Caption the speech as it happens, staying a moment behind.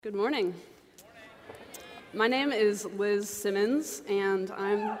Good morning. My name is Liz Simmons, and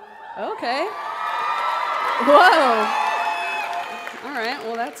I'm okay. Whoa. All right,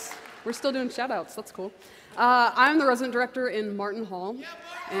 well, we're still doing shout outs. That's cool. I'm the resident director in Martin Hall,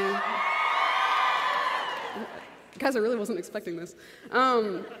 and guys, I really wasn't expecting this.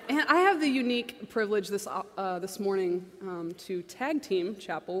 And I have the unique privilege this morning to tag team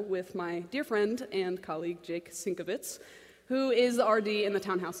chapel with my dear friend and colleague, Jake Sinkovitz, who is the RD in the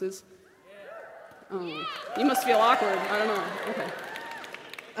townhouses. Oh, you must feel awkward. I don't know.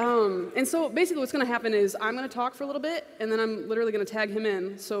 Okay. And so basically what's going to happen is I'm going to talk for a little bit, and then I'm literally going to tag him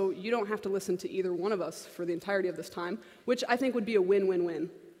in, so you don't have to listen to either one of us for the entirety of this time, which I think would be a win-win-win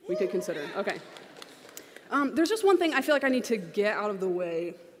we could consider. Okay. There's just one thing I feel like I need to get out of the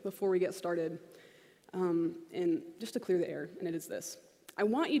way before we get started, and just to clear the air, and it is this. I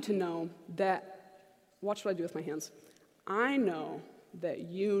want you to know that, watch what I do with my hands. I know that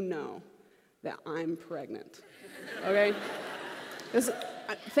you know that I'm pregnant, okay?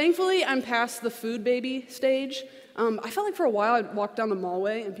 Thankfully, I'm past the food baby stage. I felt like for a while I'd walk down the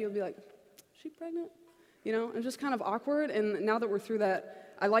mallway and people would be like, is she pregnant? You know, and just kind of awkward. And now that we're through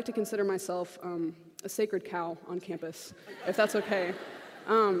that, I like to consider myself a sacred cow on campus, if that's okay.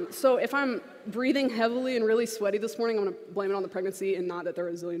 So if I'm breathing heavily and really sweaty this morning, I'm gonna blame it on the pregnancy and not that there are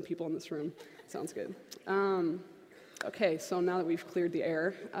a zillion people in this room. Sounds good. Okay, so now that we've cleared the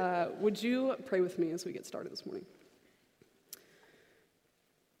air, would you pray with me as we get started this morning?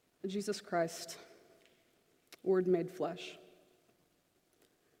 Jesus Christ, Word made flesh,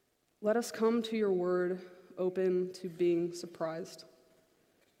 let us come to your word open to being surprised.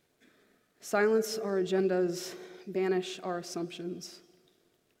 Silence our agendas, banish our assumptions,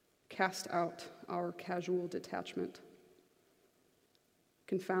 cast out our casual detachment,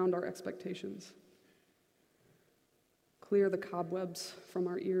 confound our expectations. Clear the cobwebs from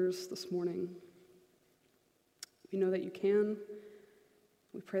our ears this morning. We know that you can.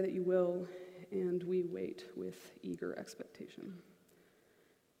 We pray that you will, and we wait with eager expectation.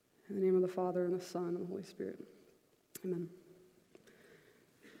 In the name of the Father, and the Son, and the Holy Spirit. Amen.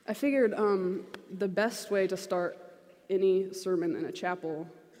 I figured the best way to start any sermon in a chapel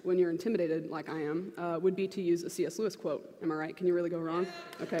when you're intimidated, like I am, would be to use a C.S. Lewis quote. Am I right? Can you really go wrong?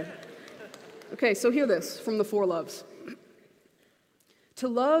 Okay. Okay, so hear this from the Four Loves. To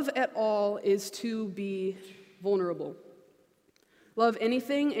love at all is to be vulnerable. Love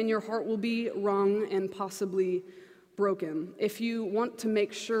anything and your heart will be wrung and possibly broken. If you want to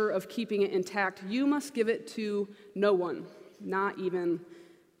make sure of keeping it intact, you must give it to no one, not even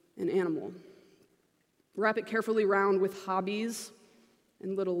an animal. Wrap it carefully round with hobbies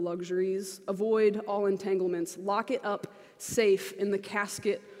and little luxuries. Avoid all entanglements. Lock it up safe in the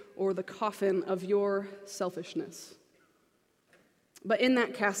casket or the coffin of your selfishness. But in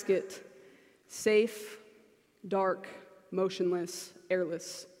that casket, safe, dark, motionless,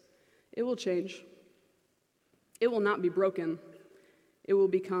 airless, it will change. It will not be broken. It will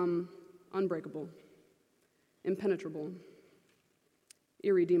become unbreakable, impenetrable,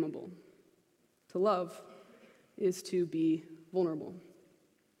 irredeemable. To love is to be vulnerable.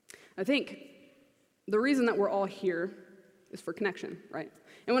 I think the reason that we're all here is for connection, right?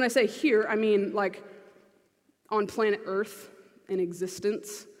 And when I say here, I mean like on planet Earth, in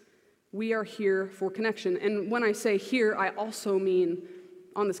existence, we are here for connection. And when I say here, I also mean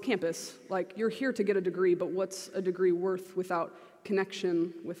on this campus. Like, you're here to get a degree, but what's a degree worth without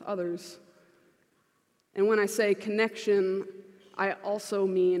connection with others? And when I say connection, I also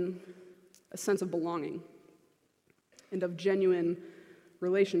mean a sense of belonging and of genuine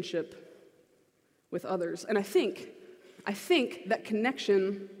relationship with others. And I think that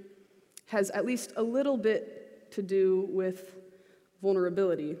connection has at least a little bit to do with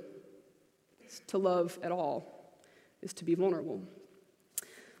vulnerability. To love at all is to be vulnerable.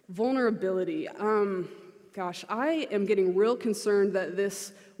 Vulnerability. Gosh, I am getting real concerned that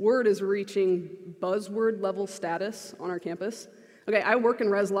this word is reaching buzzword level status on our campus. Okay, I work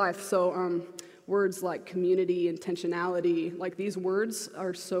in res life, so words like community, intentionality, like these words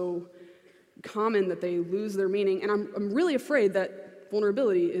are so common that they lose their meaning, and I'm really afraid that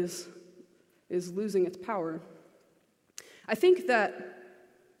vulnerability is losing its power. I think that,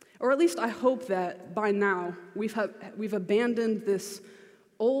 or at least I hope that by now we've abandoned this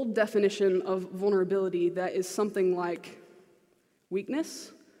old definition of vulnerability that is something like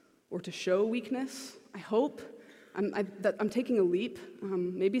weakness or to show weakness. I hope that I'm taking a leap.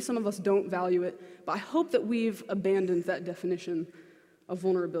 Maybe some of us don't value it, but I hope that we've abandoned that definition of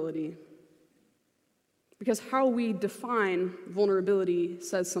vulnerability. Because how we define vulnerability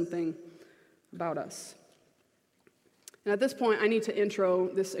says something about us. And at this point, I need to intro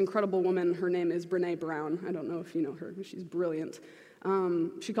this incredible woman. Her name is Brené Brown. I don't know if you know her, but she's brilliant.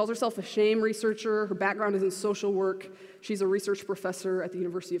 She calls herself a shame researcher. Her background is in social work. She's a research professor at the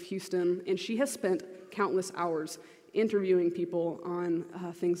University of Houston, and she has spent countless hours interviewing people on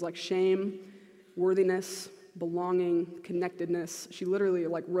things like shame, worthiness, belonging, connectedness. She literally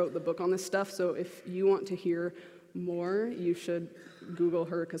wrote the book on this stuff, so if you want to hear more, you should Google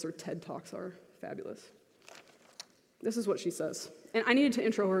her because her TED Talks are fabulous. This is what she says. And I needed to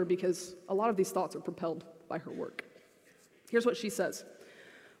intro her because a lot of these thoughts are propelled by her work. Here's what she says.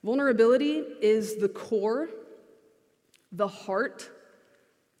 Vulnerability is the core, the heart,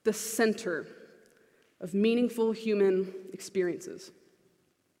 the center of meaningful human experiences.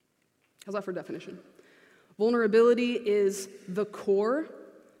 How's that for definition? Vulnerability is the core,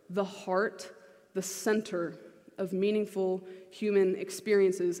 the heart, the center of meaningful human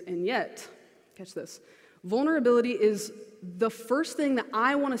experiences, and yet, catch this, vulnerability is the first thing that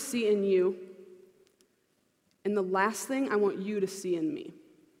I want to see in you and the last thing I want you to see in me.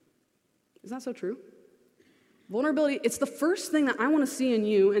 Isn't that so true? Vulnerability, it's the first thing that I want to see in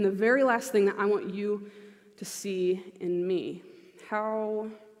you and the very last thing that I want you to see in me. How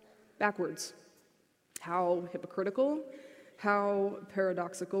backwards, how hypocritical, how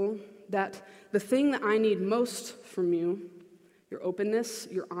paradoxical, that the thing that I need most from you, your openness,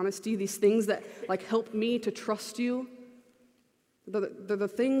 your honesty, these things that help me to trust you, they're the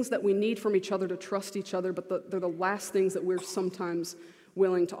things that we need from each other to trust each other, but they're the last things that we're sometimes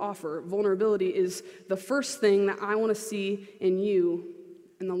willing to offer. Vulnerability is the first thing that I want to see in you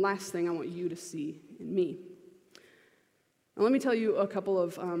and the last thing I want you to see in me. Now, let me tell you a couple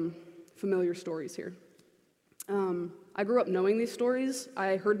of familiar stories here. I grew up knowing these stories.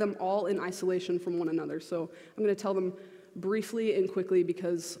 I heard them all in isolation from one another, so I'm going to tell them briefly and quickly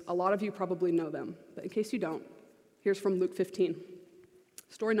because a lot of you probably know them. But in case you don't, here's from Luke 15.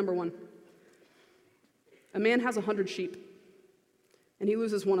 Story number 1. A man has 100 sheep, and he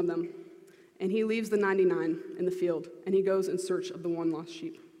loses one of them, and he leaves the 99 in the field, and he goes in search of the one lost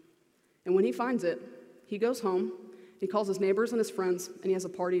sheep. And when he finds it, he goes home, he calls his neighbors and his friends, and he has a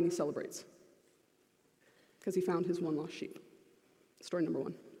party and he celebrates because he found his one lost sheep. Story number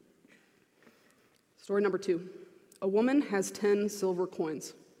 1. Story number 2. A woman has 10 silver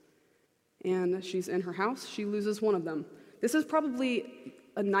coins, and she's in her house. She loses one of them. This is probably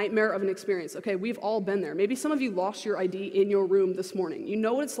a nightmare of an experience. Okay, we've all been there. Maybe some of you lost your ID in your room this morning. You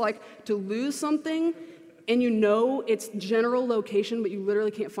know what it's like to lose something, and you know its general location, but you literally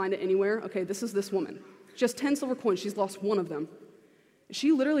can't find it anywhere. Okay, this is this woman. She has 10 silver coins. She's lost one of them.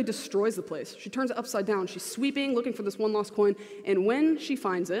 She literally destroys the place. She turns it upside down. She's sweeping, looking for this one lost coin, and when she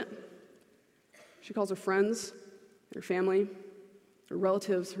finds it, she calls her friends, her family, her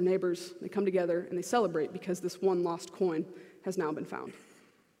relatives, her neighbors. They come together and they celebrate because this one lost coin has now been found.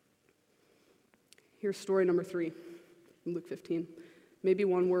 Here's story number 3 in Luke 15. Maybe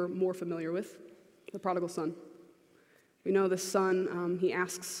one we're more familiar with, the prodigal son. We know this son, he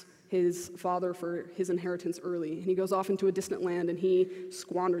asks his father for his inheritance early, and he goes off into a distant land and he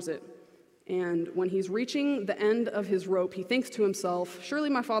squanders it. And when he's reaching the end of his rope, he thinks to himself, surely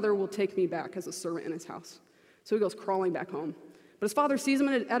my father will take me back as a servant in his house. So he goes crawling back home. But his father sees him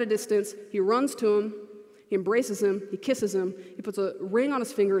at a distance. He runs to him. He embraces him. He kisses him. He puts a ring on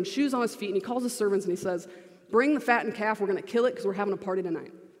his finger and shoes on his feet, and he calls his servants and he says, bring the fattened calf. We're going to kill it because we're having a party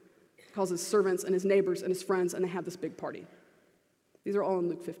tonight. He calls his servants and his neighbors and his friends, and they have this big party. These are all in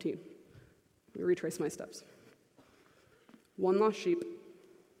Luke 15. Let me retrace my steps. One lost sheep.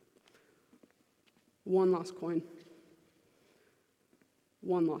 One lost coin.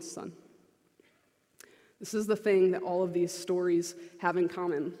 One lost son. This is the thing that all of these stories have in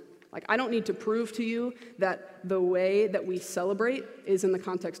common. I don't need to prove to you that the way that we celebrate is in the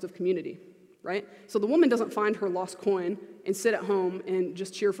context of community, right? So the woman doesn't find her lost coin and sit at home and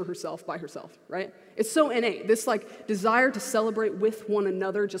just cheer for herself by herself, right? It's so innate. This desire to celebrate with one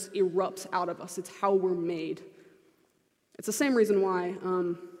another just erupts out of us. It's how we're made. It's the same reason why,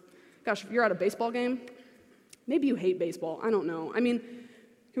 if you're at a baseball game, maybe you hate baseball. I don't know.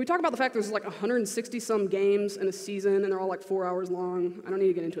 Can we talk about the fact there's 160-some games in a season, and they're all 4 hours long? I don't need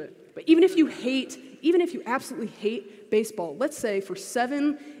to get into it. But even if you absolutely hate baseball, let's say for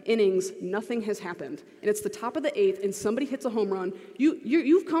 7 innings, nothing has happened, and it's the top of the 8th, and somebody hits a home run,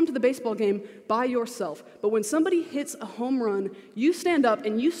 you've come to the baseball game by yourself. But when somebody hits a home run, you stand up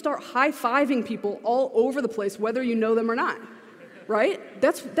and you start high-fiving people all over the place, whether you know them or not. Right?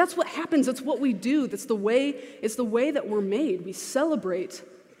 That's what happens. That's what we do. It's the way that we're made. We celebrate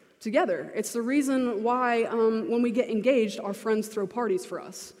together. It's the reason why when we get engaged, our friends throw parties for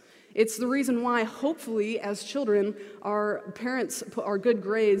us. It's the reason why, hopefully, as children, our parents put our good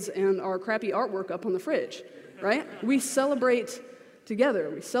grades and our crappy artwork up on the fridge, right? We celebrate together.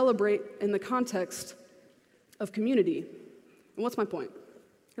 We celebrate in the context of community. And what's my point?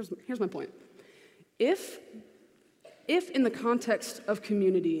 Here's my point. If in the context of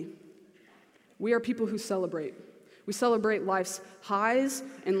community, we are people who celebrate, we celebrate life's highs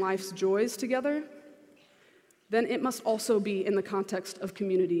and life's joys together, then it must also be in the context of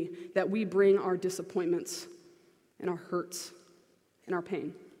community that we bring our disappointments and our hurts and our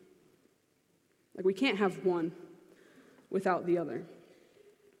pain. Like, we can't have one without the other.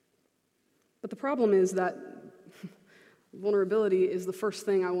 But the problem is that vulnerability is the first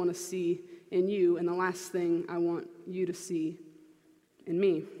thing I want to see in you and the last thing I want you to see in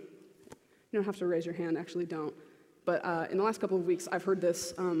me. You don't have to raise your hand, actually don't. But in the last couple of weeks, I've heard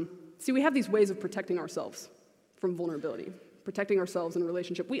this. See, we have these ways of protecting ourselves from vulnerability, protecting ourselves in a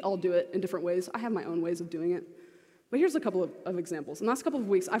relationship. We all do it in different ways. I have my own ways of doing it. But here's a couple of examples. In the last couple of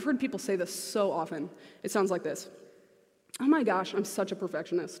weeks, I've heard people say this so often. It sounds like this. Oh my gosh, I'm such a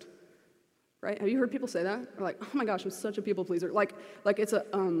perfectionist. Right? Have you heard people say that? Or like, oh my gosh, I'm such a people pleaser. Like it's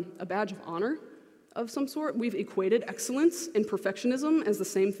a badge of honor of some sort. We've equated excellence and perfectionism as the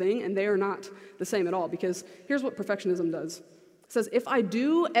same thing, and they are not the same at all, because here's what perfectionism does. It says, if I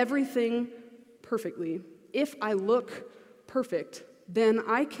do everything perfectly, if I look perfect, then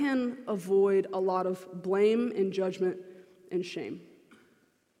I can avoid a lot of blame and judgment and shame.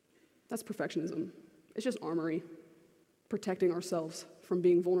 That's perfectionism. It's just armory, protecting ourselves from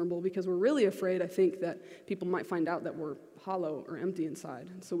being vulnerable, because we're really afraid, I think, that people might find out that we're hollow or empty inside,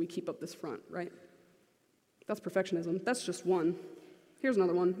 and so we keep up this front, right? That's perfectionism. That's just one. Here's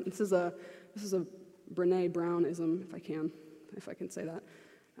another one. This is a Brené Brownism, if I can say that.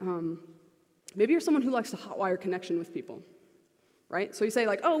 Maybe you're someone who likes to hotwire connection with people, right? So you say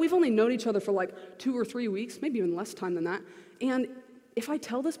like, oh, we've only known each other for like 2 or 3 weeks, maybe even less time than that, and if I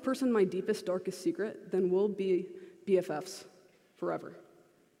tell this person my deepest, darkest secret, then we'll be BFFs forever.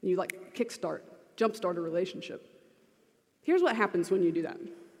 And you like jumpstart a relationship. Here's what happens when you do that.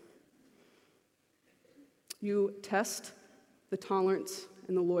 You test the tolerance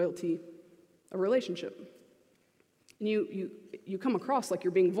and the loyalty of a relationship. And you come across like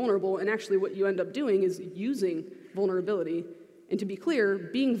you're being vulnerable, and actually what you end up doing is using vulnerability. And to be clear,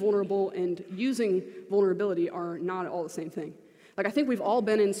 being vulnerable and using vulnerability are not all the same thing. Like, I think we've all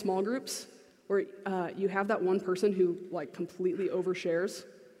been in small groups where you have that one person who like completely overshares.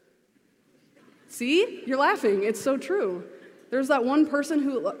 See? You're laughing. It's so true. There's that one person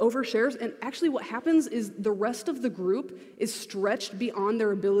who overshares, and actually what happens is the rest of the group is stretched beyond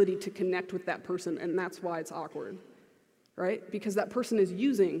their ability to connect with that person, and that's why it's awkward, right? Because that person is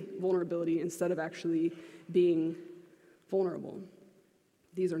using vulnerability instead of actually being vulnerable.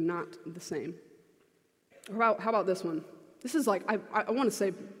 These are not the same. How about this one? This is like, I want to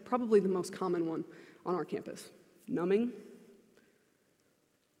say, probably the most common one on our campus. Numbing.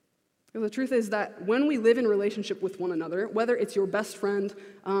 The truth is that when we live in relationship with one another, whether it's your best friend,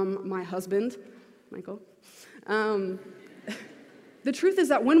 my husband, Michael, the truth is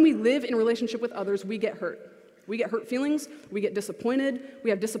that when we live in relationship with others, we get hurt. We get hurt feelings, we get disappointed, we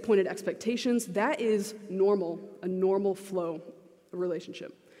have disappointed expectations. That is normal, a normal flow of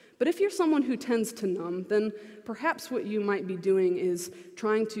relationship. But if you're someone who tends to numb, then perhaps what you might be doing is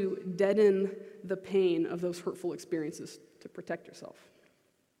trying to deaden the pain of those hurtful experiences to protect yourself.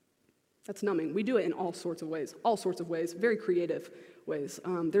 That's numbing. We do it in all sorts of ways, very creative ways.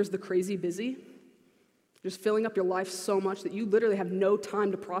 There's the crazy busy, just filling up your life so much that you literally have no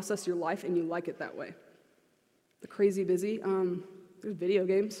time to process your life, and you like it that way. The crazy busy. There's video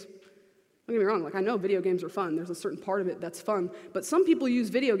games. Don't get me wrong, like, I know video games are fun. There's a certain part of it that's fun. But some people use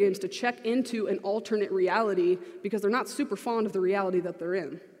video games to check into an alternate reality because they're not super fond of the reality that they're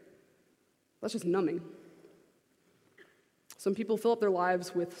in. That's just numbing. Some people fill up their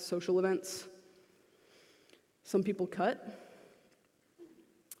lives with social events. Some people cut.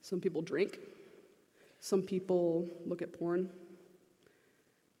 Some people drink. Some people look at porn.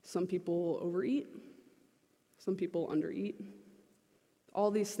 Some people overeat. Some people undereat. All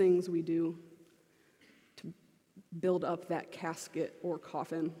these things we do to build up that casket or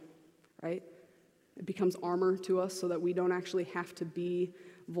coffin, right? It becomes armor to us so that we don't actually have to be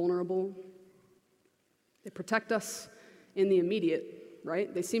vulnerable. They protect us in the immediate,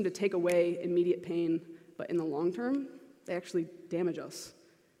 right? They seem to take away immediate pain, but in the long term, they actually damage us.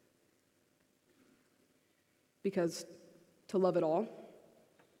 Because to love it all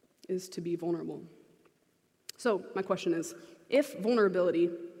is to be vulnerable. So my question is, if vulnerability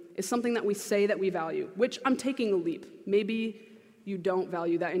is something that we say that we value, which I'm taking a leap, maybe you don't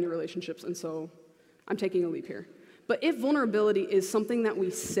value that in your relationships, and so I'm taking a leap here. But if vulnerability is something that we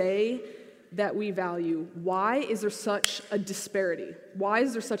say that we value, why is there such a disparity? Why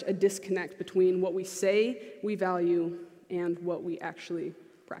is there such a disconnect between what we say we value and what we actually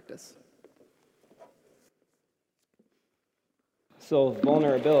practice? So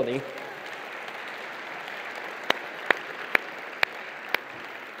vulnerability.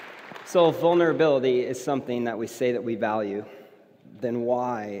 So if vulnerability is something that we say that we value, then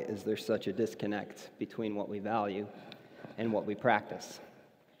why is there such a disconnect between what we value and what we practice?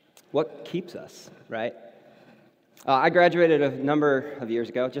 What keeps us, right? I graduated a number of years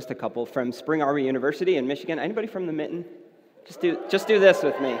ago, just a couple, from Spring Arbor University in Michigan. Anybody from the Mitten? Just do this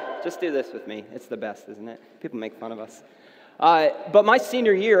with me. Just do this with me. It's the best, isn't it? People make fun of us. But my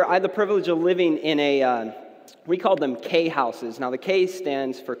senior year, I had the privilege of living in we called them K houses. Now, the K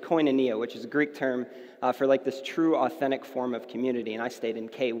stands for koinonia, which is a Greek term for like this true, authentic form of community, and I stayed in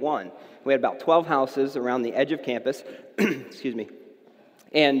K1. We had about 12 houses around the edge of campus, excuse me,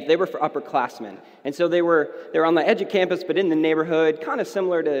 and they were for upperclassmen. And so they were on the edge of campus, but in the neighborhood, kind of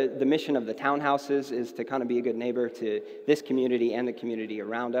similar to the mission of the townhouses, is to kind of be a good neighbor to this community and the community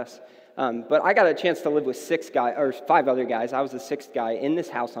around us. But I got a chance to live with 5 other guys. I was the 6th guy in this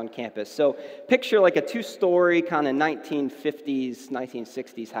house on campus. So picture like a 2-story kind of 1950s,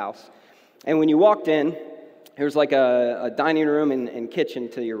 1960s house. And when you walked in, there was like a dining room and kitchen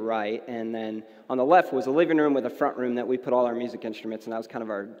to your right. And then on the left was a living room with a front room that we put all our music instruments, and that was kind of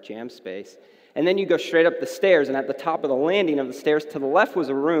our jam space. And then you go straight up the stairs, and at the top of the landing of the stairs to the left was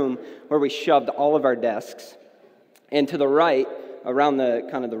a room where we shoved all of our desks. And to the right, around the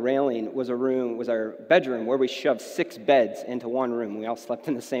kind of the railing, was our bedroom where we shoved 6 beds into one room. We all slept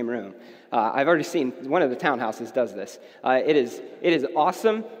in the same room. I've already seen one of the townhouses does this. It is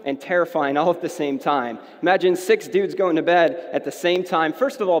awesome and terrifying all at the same time. Imagine 6 dudes going to bed at the same time.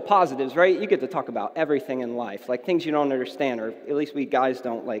 First of all, positives, right? You get to talk about everything in life, like things you don't understand, or at least we guys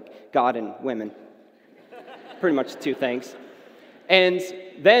don't, like God and women. Pretty much 2 things. And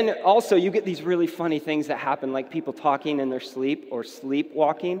then also you get these really funny things that happen, like people talking in their sleep or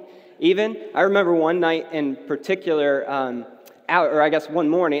sleepwalking even. I remember one night in particular, one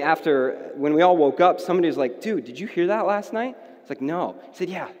morning after, when we all woke up, somebody was like, dude, did you hear that last night? It's like, no. I said,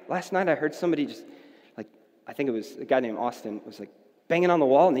 yeah, last night I heard somebody just, like, I think it was a guy named Austin, was like banging on the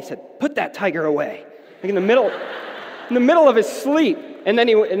wall, and he said, put that tiger away. Like in the middle of his sleep. And then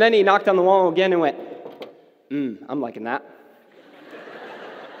he knocked on the wall again and went, I'm liking that.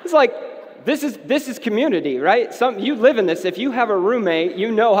 It's like, this is community, right? You live in this. If you have a roommate,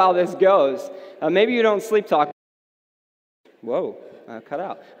 you know how this goes. Maybe you don't sleep talk. Whoa, cut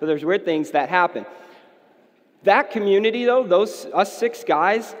out. But there's weird things that happen. That community, though, us 6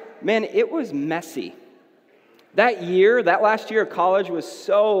 guys, man, it was messy. That last year of college was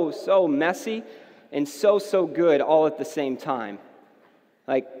so messy and so good all at the same time.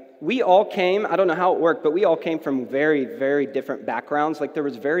 Like, we all came, I don't know how it worked, but we all came from very, very different backgrounds. Like, there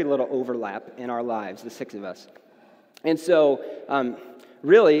was very little overlap in our lives, the 6 of us. And so,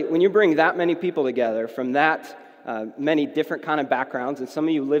 really, when you bring that many people together from that many different kind of backgrounds, and some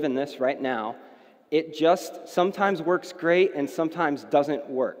of you live in this right now, it just sometimes works great and sometimes doesn't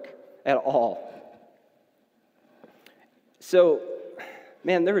work at all. So,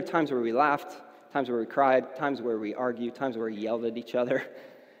 man, there were times where we laughed, times where we cried, times where we argued, times where we yelled at each other.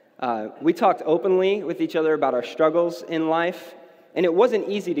 We talked openly with each other about our struggles in life, and it wasn't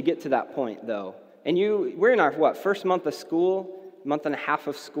easy to get to that point, though. And we're in our, first month of school, month and a half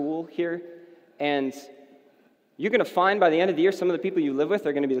of school here, and you're going to find by the end of the year some of the people you live with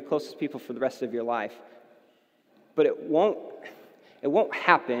are going to be the closest people for the rest of your life. But it won't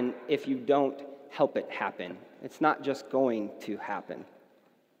happen if you don't help it happen. It's not just going to happen.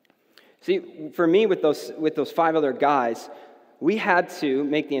 See, for me, with those 5 other guys, we had to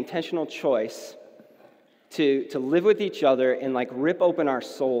make the intentional choice to live with each other and like rip open our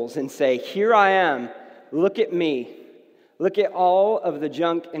souls and say, here I am, look at me. Look at all of the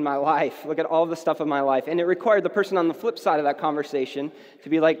junk in my life. Look at all the stuff of my life. And it required the person on the flip side of that conversation to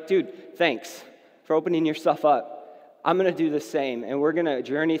be like, dude, thanks for opening yourself up. I'm going to do the same, and we're going to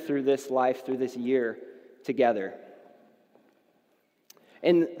journey through this life, through this year together.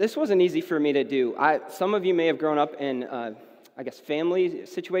 And this wasn't easy for me to do. Some of you may have grown up in, family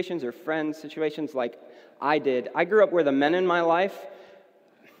situations or friend situations like I did. I grew up where the men in my life,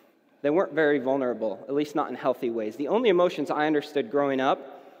 they weren't very vulnerable, at least not in healthy ways. The only emotions I understood growing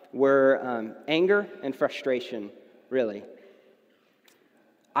up were anger and frustration, really.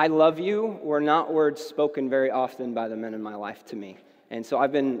 I love you were not words spoken very often by the men in my life to me. And so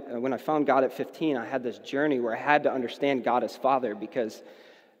when I found God at 15, I had this journey where I had to understand God as Father, because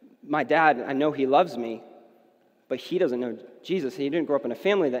my dad, I know he loves me, but he doesn't know Jesus. He didn't grow up in a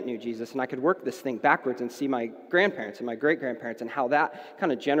family that knew Jesus, and I could work this thing backwards and see my grandparents and my great-grandparents and how that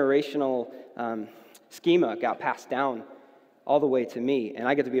kind of generational schema got passed down all the way to me, and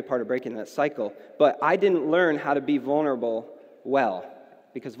I get to be a part of breaking that cycle. But I didn't learn how to be vulnerable well,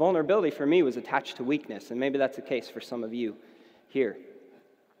 because vulnerability for me was attached to weakness, and maybe that's the case for some of you here.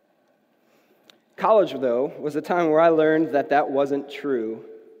 College, though, was a time where I learned that wasn't true.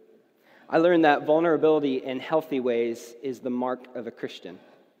 I learned that vulnerability in healthy ways is the mark of a Christian,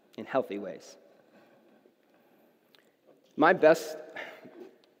 in healthy ways.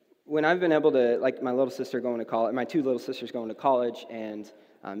 When I've been able to, like my little sister going to college, my two little sisters going to college, and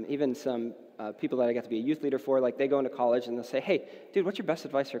even some people that I get to be a youth leader for, like they go into college and they'll say, hey, dude, what's your best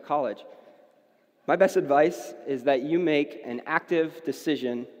advice for college? My best advice is that you make an active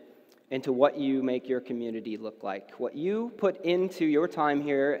decision into what you make your community look like. What you put into your time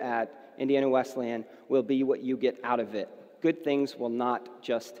here at Indiana Wesleyan will be what you get out of it. Good things will not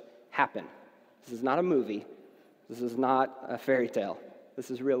just happen. This is not a movie. This is not a fairy tale.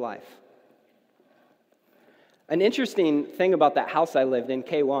 This is real life. An interesting thing about that house I lived in,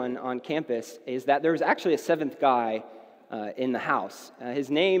 K1, on campus, is that there was actually a seventh guy in the house.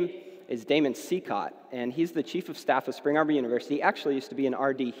 His name is Damon Seacott, and he's the chief of staff of Spring Arbor University. He actually used to be an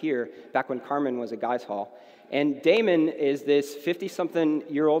RD here back when Carmen was a guys' hall. And Damon is this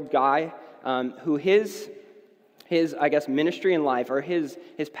 50-something-year-old guy who his I guess, ministry in life, or his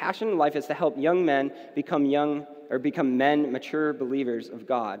passion in life is to help young men become men, mature believers of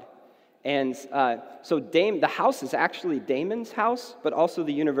God. And so the house is actually Damon's house, but also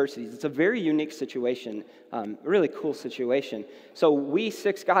the university's. It's a very unique situation, a really cool situation. So we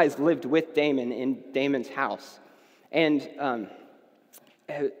 6 guys lived with Damon in Damon's house. And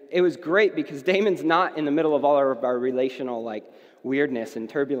it was great because Damon's not in the middle of all of our relational weirdness and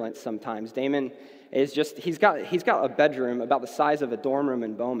turbulence sometimes. Damon is he's got a bedroom about the size of a dorm room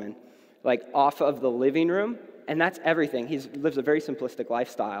in Bowman, off of the living room. And that's everything. He lives a very simplistic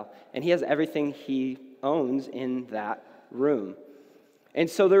lifestyle, and he has everything he owns in that room. And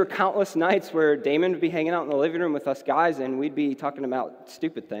so there were countless nights where Damon would be hanging out in the living room with us guys, and we'd be talking about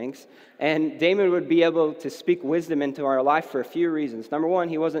stupid things. And Damon would be able to speak wisdom into our life for a few reasons. Number one,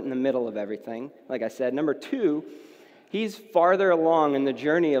 he wasn't in the middle of everything, like I said. Number two, he's farther along in the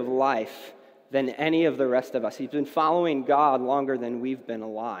journey of life than any of the rest of us. He's been following God longer than we've been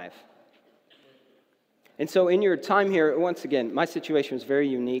alive. And so in your time here, once again, my situation was very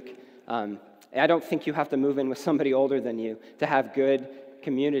unique. I don't think you have to move in with somebody older than you to have good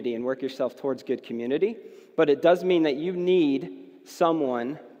community and work yourself towards good community. But it does mean that you need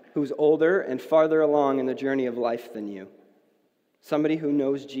someone who's older and farther along in the journey of life than you. Somebody who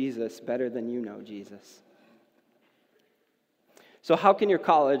knows Jesus better than you know Jesus. So how can your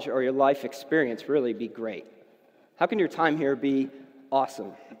college or your life experience really be great? How can your time here be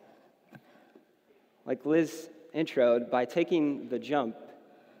awesome? Like Liz introed, by taking the jump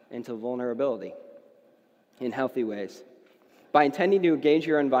into vulnerability in healthy ways. By intending to engage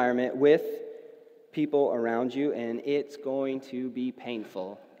your environment with people around you, and it's going to be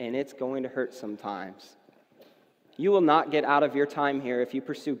painful, and it's going to hurt sometimes. You will not get out of your time here if you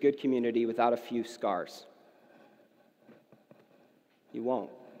pursue good community without a few scars. You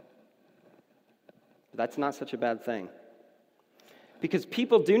won't. But that's not such a bad thing. Because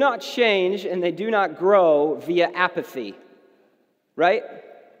people do not change and they do not grow via apathy, right?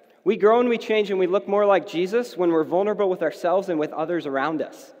 We grow and we change and we look more like Jesus when we're vulnerable with ourselves and with others around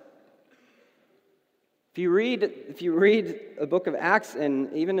us. If you read the book of Acts,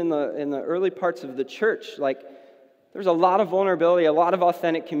 and even in the early parts of the church, there's a lot of vulnerability, a lot of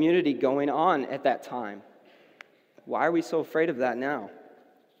authentic community going on at that time. Why are we so afraid of that now?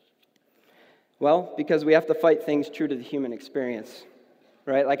 Well, because we have to fight things true to the human experience,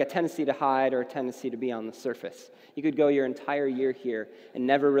 right? Like a tendency to hide or a tendency to be on the surface. You could go your entire year here and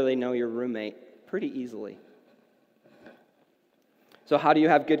never really know your roommate pretty easily. So how do you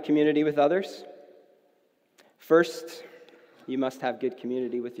have good community with others? First, you must have good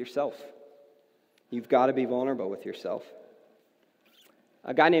community with yourself. You've got to be vulnerable with yourself.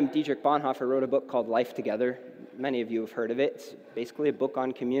 A guy named Dietrich Bonhoeffer wrote a book called Life Together. Many of you have heard of it. It's basically a book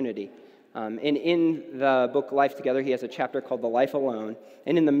on community. And in the book Life Together, he has a chapter called The Life Alone.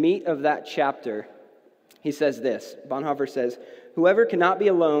 And in the meat of that chapter, he says this. Bonhoeffer says, "Whoever cannot be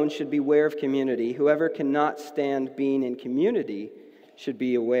alone should beware of community. Whoever cannot stand being in community should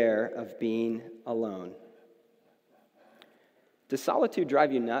be aware of being alone." Does solitude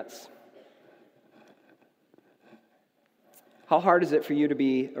drive you nuts? How hard is it for you to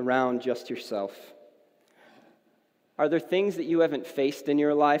be around just yourself? Are there things that you haven't faced in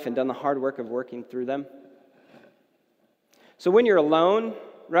your life and done the hard work of working through them? So when you're alone,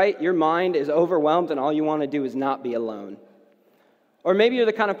 right, your mind is overwhelmed and all you want to do is not be alone. Or maybe you're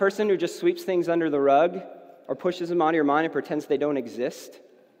the kind of person who just sweeps things under the rug or pushes them out of your mind and pretends they don't exist.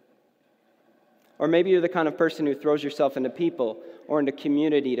 Or maybe you're the kind of person who throws yourself into people or into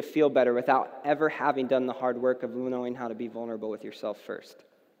community to feel better without ever having done the hard work of knowing how to be vulnerable with yourself first.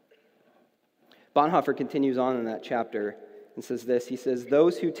 Bonhoeffer continues on in that chapter and says this. He says,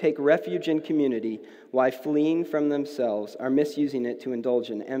 "Those who take refuge in community while fleeing from themselves are misusing it to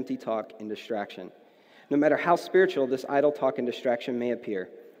indulge in empty talk and distraction. No matter how spiritual this idle talk and distraction may appear."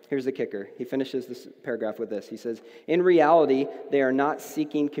 Here's the kicker. He finishes this paragraph with this. He says, "In reality, they are not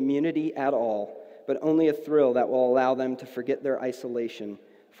seeking community at all, but only a thrill that will allow them to forget their isolation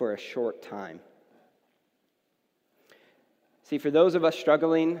for a short time." See, for those of us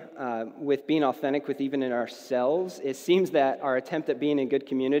struggling with being authentic with even in ourselves, it seems that our attempt at being in good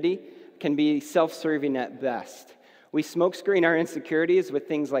community can be self-serving at best. We smokescreen our insecurities with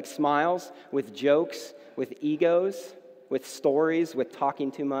things like smiles, with jokes, with egos, with stories, with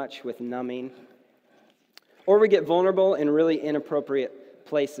talking too much, with numbing. Or we get vulnerable in really inappropriate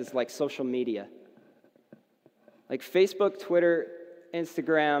places like social media. Like Facebook, Twitter,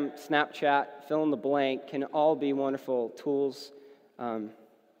 Instagram, Snapchat, fill in the blank, can all be wonderful tools. But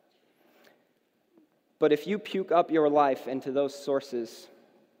if you puke up your life into those sources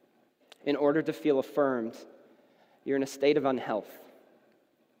in order to feel affirmed, you're in a state of unhealth.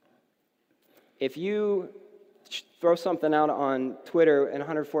 If you throw something out on Twitter in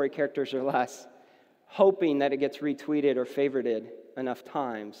 140 characters or less, hoping that it gets retweeted or favorited enough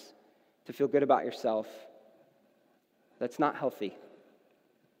times to feel good about yourself, that's not healthy.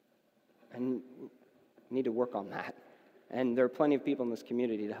 And you need to work on that. And there are plenty of people in this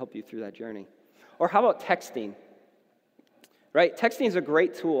community to help you through that journey. Or how about texting? Right? Texting is a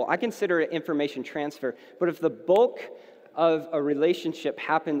great tool. I consider it information transfer. But if the bulk of a relationship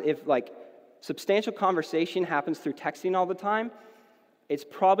happens, if like substantial conversation happens through texting all the time, it's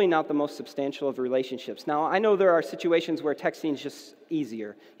probably not the most substantial of relationships. Now, I know there are situations where texting is just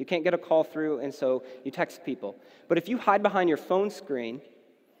easier. You can't get a call through, and so you text people. But if you hide behind your phone screen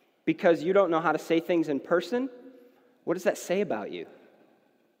because you don't know how to say things in person, what does that say about you?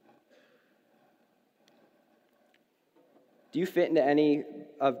 Do you fit into any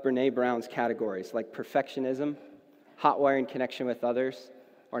of Brené Brown's categories, like perfectionism, hot wiring connection with others,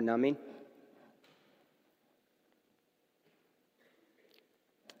 or numbing?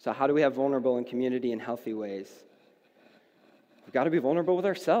 So how do we have vulnerable in community in healthy ways? We've got to be vulnerable with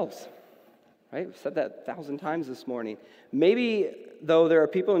ourselves, right? We've said that 1,000 times this morning. Maybe, though, there are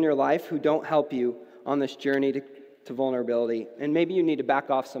people in your life who don't help you on this journey to vulnerability, and maybe you need to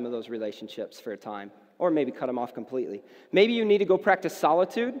back off some of those relationships for a time, or maybe cut them off completely. Maybe you need to go practice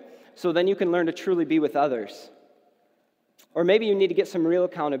solitude so then you can learn to truly be with others. Or maybe you need to get some real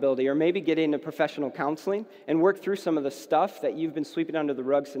accountability, or maybe get into professional counseling and work through some of the stuff that you've been sweeping under the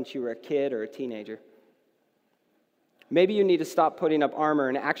rug since you were a kid or a teenager. Maybe you need to stop putting up armor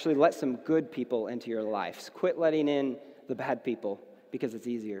and actually let some good people into your life. Quit letting in the bad people because it's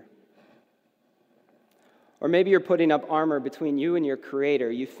easier. Or maybe you're putting up armor between you and your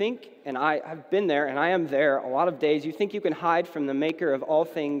Creator. You think, and I've been there and I am there a lot of days, you think you can hide from the maker of all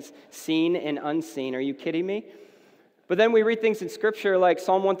things seen and unseen. Are you kidding me? But then we read things in Scripture like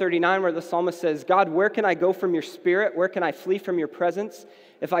Psalm 139 where the psalmist says, "God, where can I go from your spirit? Where can I flee from your presence?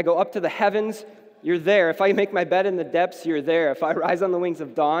 If I go up to the heavens, you're there. If I make my bed in the depths, you're there. If I rise on the wings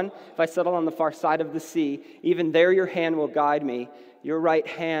of dawn, if I settle on the far side of the sea, even there your hand will guide me. Your right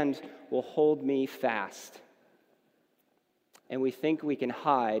hand will hold me fast." And we think we can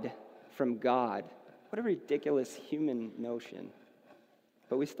hide from God. What a ridiculous human notion.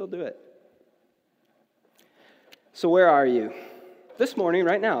 But we still do it. So where are you? This morning,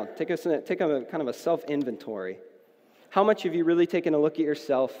 right now, take a kind of a self-inventory. How much have you really taken a look at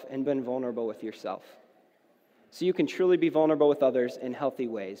yourself and been vulnerable with yourself? So you can truly be vulnerable with others in healthy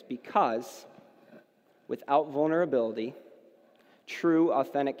ways, because without vulnerability, true,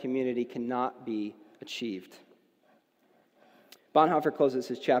 authentic community cannot be achieved. Bonhoeffer closes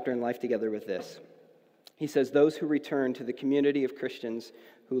his chapter in Life Together with this. He says, "Those who return to the community of Christians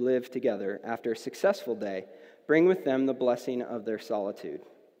who live together after a successful day bring with them the blessing of their solitude,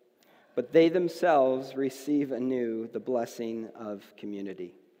 but they themselves receive anew the blessing of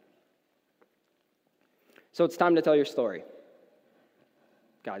community." So it's time to tell your story,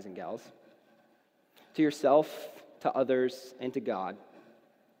 guys and gals, to yourself, to others, and to God.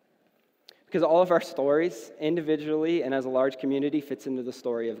 Because all of our stories, individually and as a large community, fits into the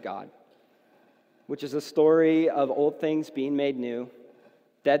story of God, which is a story of old things being made new,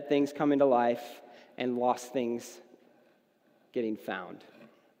 dead things coming to life, and lost things getting found.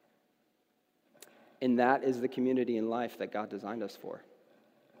 And that is the community in life that God designed us for.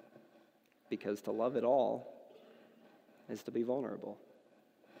 Because to love it all is to be vulnerable.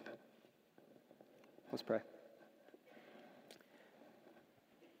 Let's pray.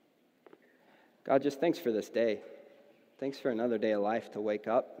 God, just thanks for this day. Thanks for another day of life to wake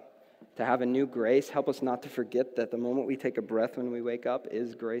up, to have a new grace. Help us not to forget that the moment we take a breath when we wake up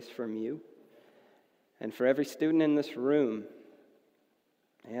is grace from you. And for every student in this room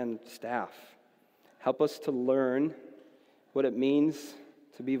and staff, help us to learn what it means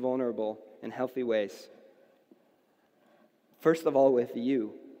to be vulnerable in healthy ways. First of all, with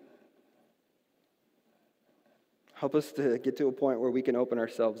you. Help us to get to a point where we can open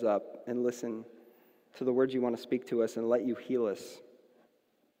ourselves up and listen to the words you want to speak to us and let you heal us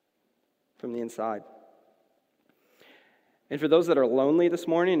from the inside. And for those that are lonely this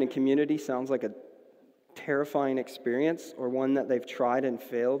morning, and community sounds like a terrifying experience or one that they've tried and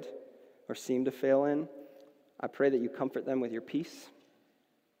failed or seem to fail in, I pray that you comfort them with your peace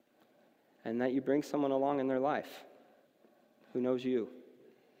and that you bring someone along in their life who knows you,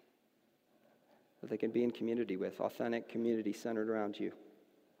 that they can be in community with, authentic community centered around you.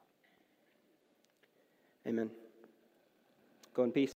 Amen. Go in peace.